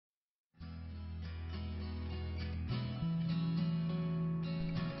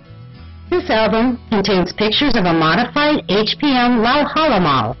This album contains pictures of a modified HPM Lauhala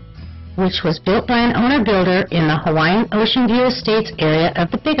model, which was built by an owner-builder in the Hawaiian Ocean View Estates area of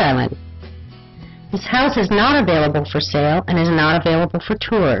the Big Island. This house is not available for sale and is not available for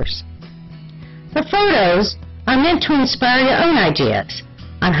tours. The photos are meant to inspire your own ideas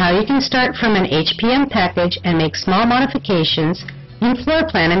on how you can start from an HPM package and make small modifications in floor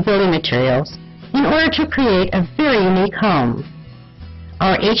plan and building materials in order to create a very unique home.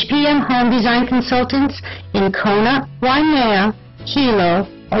 Our HPM Home Design Consultants in Kona, Waimea, Hilo,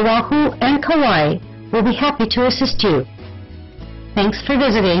 Oahu and Kauai will be happy to assist you. Thanks for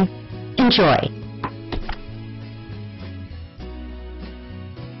visiting. Enjoy.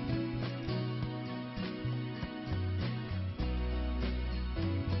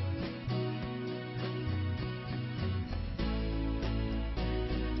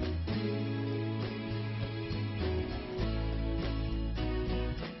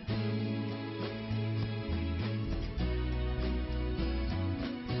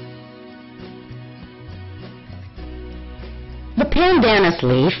 The pandanus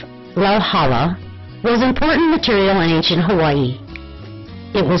leaf, Lauhala, was important material in ancient Hawaii.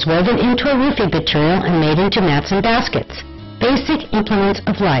 It was woven into a roofing material and made into mats and baskets, basic implements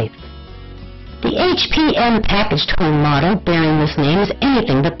of life. The HPM packaged home model bearing this name is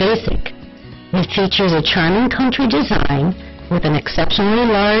anything but basic. It features a charming country design with an exceptionally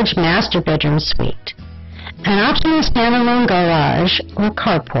large master bedroom suite. An optional standalone garage or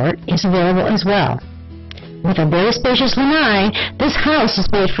carport is available as well. With a very spacious lanai, this house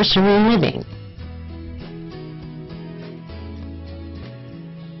is made for serene living.